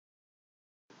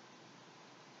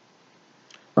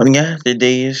Oh yeah,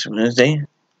 today is Wednesday.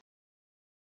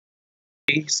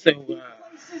 So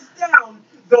Places down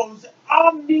those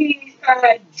Omni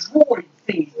droid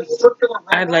things, the circular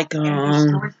I'd robot, like and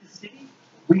destroys the city,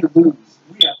 we lose.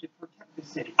 We have to protect the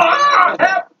city. Ah!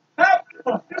 Help! Help!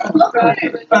 Look at me!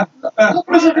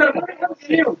 Mr. Good, what are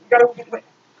you? You gotta look at the map.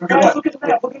 Guys, look at the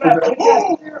map. Look at the map.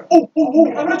 Oh!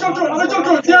 I'm gonna jump to it. I'm gonna jump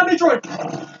to it. The Omni droid.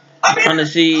 I'm here.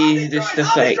 honestly, this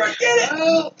just like Get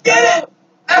it! Get it!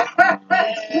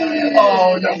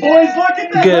 Oh, the boys, look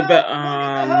at that! good about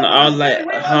all like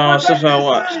stuff I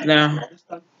watch now.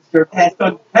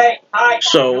 Hey, hi!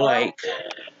 So like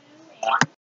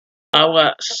I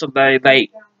watch somebody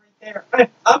like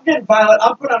I'm getting violent.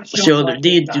 I'll put on a shield. show the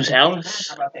Beetlejuice house.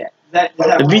 How about that? The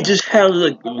Beetlejuice house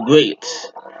look great.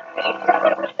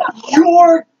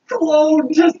 Your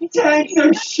clone just tanked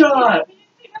a shot!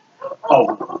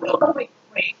 Oh.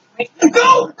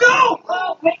 Go! Go!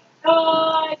 Oh my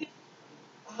god!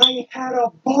 I had a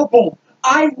bubble.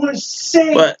 I was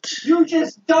safe. But You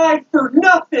just died for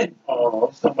nothing. Oh,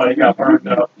 somebody got burned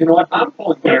up. You know what? I'm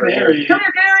pulling Gary. Come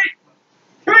here, Gary.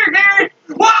 Come here, Gary.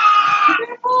 Wah!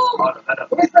 What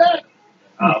is that?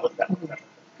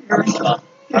 What's that?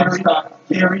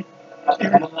 Gary.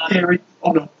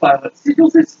 Oh no, Violet.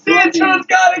 Sancho's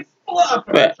got exploded.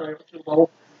 but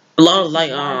a lot of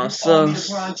like stuff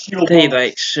they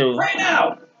like show. Right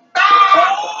now.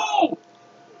 Oh!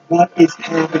 What is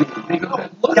happening?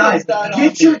 Guys,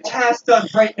 get your task done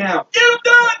right now. Get them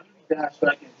done!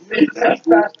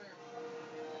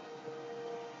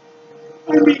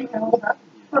 I'm being held.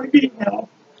 I'm being held.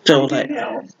 So like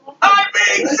I'm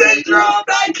being syndromed!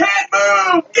 I can't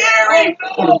move! Gary!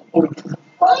 Oh, no.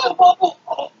 Oh, bubble!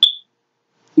 Oh,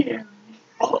 Gary.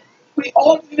 Oh, we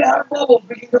all need to have bubbles.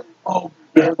 We can go. Oh,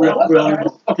 yeah,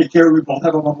 okay, Gary, we both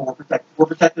have a bubble. We're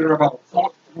protected in our bubble.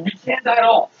 So we can't die at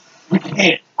all. We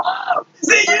can't.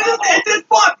 See, it's his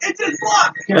block! It's his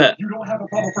block! Gary, you don't have a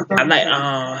bubble for 30 I like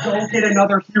seconds. Go get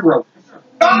another hero.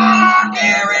 Ah,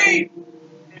 Gary!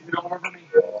 Is it over for me?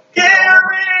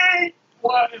 Gary!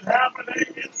 What is happening?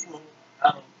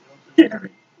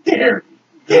 Gary! Gary!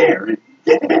 Gary! Gary!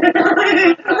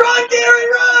 Run, Gary,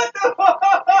 run!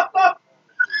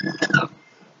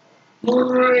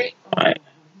 Alright.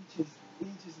 He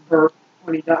just burped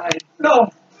when he died. No!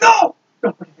 No!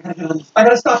 No! I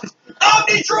gotta stop this.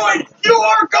 Omni Droid! You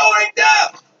are going down!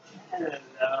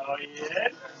 Hello,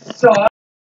 yes. So,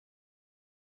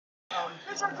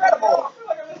 Mr. Incredible! I feel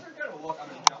like I'm Mr. Incredible. Look, I'm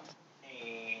gonna jump.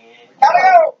 And gotta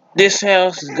go! This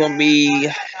house is gonna be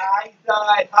I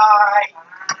died. Hi.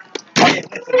 Okay,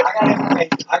 listen, I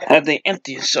gotta at the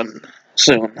empty soon.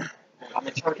 I'm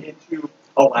gonna turn it into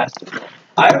Elastigirl.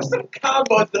 I have some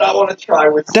combos that I want to try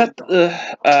with That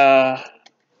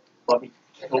Let me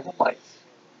kill the lights.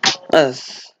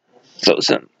 that's so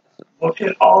soon. Look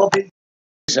at all these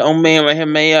So old man right here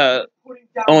may putting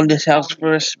down own this house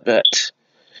first, but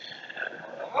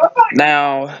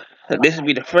now this will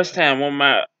be the first time one of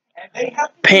my and they have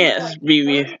to parents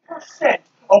be 30%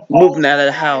 of moving out of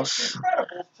the house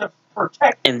Incredibles to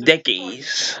protect in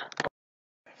decades.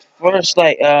 First,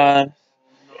 like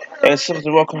it's supposed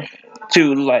to welcome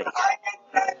to like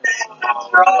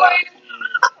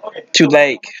Okay, to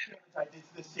like I did to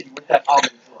the city with that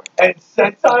almond droid. And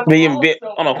since I'm being bit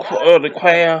on the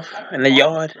quail in the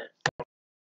yard.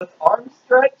 arm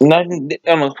stretch, Nothing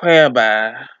on a quail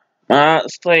by my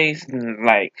aunt's place, and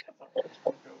like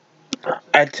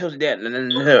I told you that in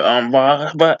the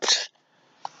bar, but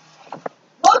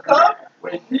look up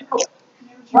when people.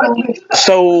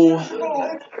 so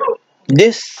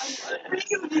this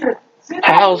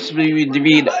house will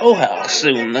be the old house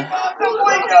soon.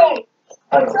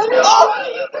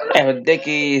 After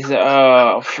decades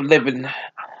of living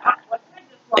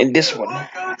in this one.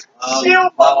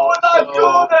 Shield bubble with our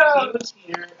cooldown.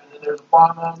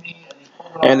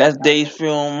 And that's Dave's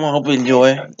film. I hope you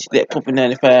enjoy. That Poopy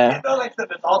 95.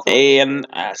 And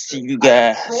I see you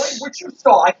guys What you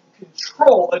saw, I can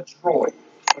control a droid.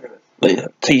 Look at this.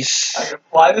 later. Peace. I can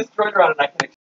fly this droid around and I can